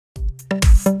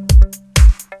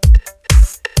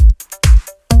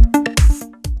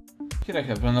Here I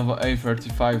have LENOVO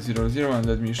A3500 and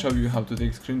let me show you how to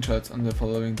take screenshots on the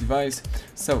following device.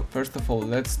 So first of all,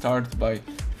 let's start by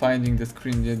finding the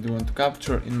screen that you want to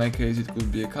capture. In my case it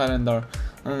could be a calendar,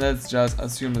 and let's just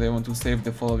assume that I want to save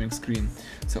the following screen.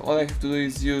 So all I have to do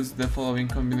is use the following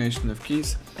combination of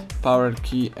keys: power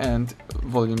key and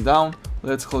volume down.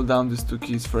 Let's hold down these two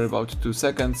keys for about 2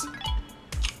 seconds.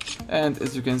 And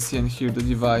as you can see and hear, the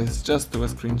device just took a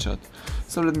screenshot.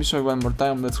 So let me show you one more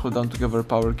time. Let's hold down together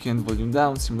power key and volume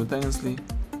down simultaneously,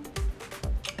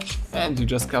 and you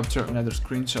just capture another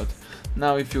screenshot.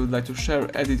 Now if you would like to share,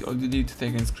 edit or delete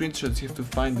taken screenshots, you have to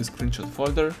find the screenshot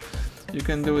folder. You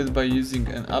can do it by using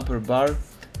an upper bar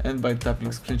and by tapping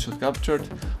screenshot captured,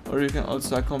 or you can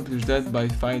also accomplish that by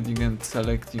finding and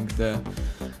selecting the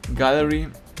gallery.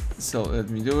 So let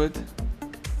me do it.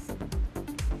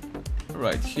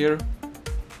 Right here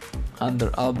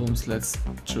under albums, let's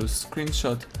choose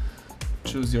screenshot,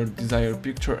 choose your desired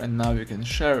picture, and now you can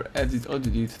share, edit or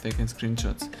delete taken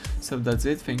screenshots. So that's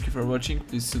it. Thank you for watching.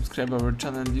 Please subscribe our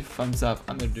channel and leave thumbs up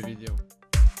under the video.